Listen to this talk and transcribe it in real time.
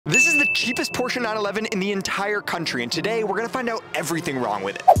cheapest Porsche 911 in the entire country, and today we're gonna find out everything wrong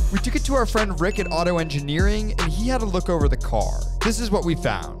with it. We took it to our friend Rick at Auto Engineering, and he had a look over the car. This is what we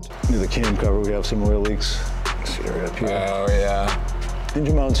found. Near the cam cover, we have some oil leaks. See right up here. Oh, yeah.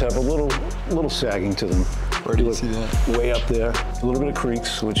 Engine mounts have a little sagging to them. Where do you see that? Way up there. A little bit of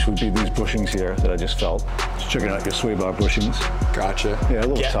creaks, which would be these bushings here that I just felt. Just checking out your sway bar bushings. Gotcha. Yeah, a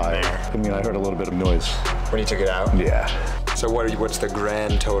little Getting tired. there. I mean, I heard a little bit of noise. When you took it out? Yeah. So what's the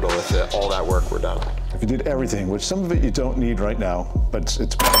grand total if all that work were done? If you did everything, which some of it you don't need right now, but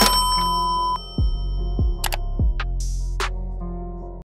it's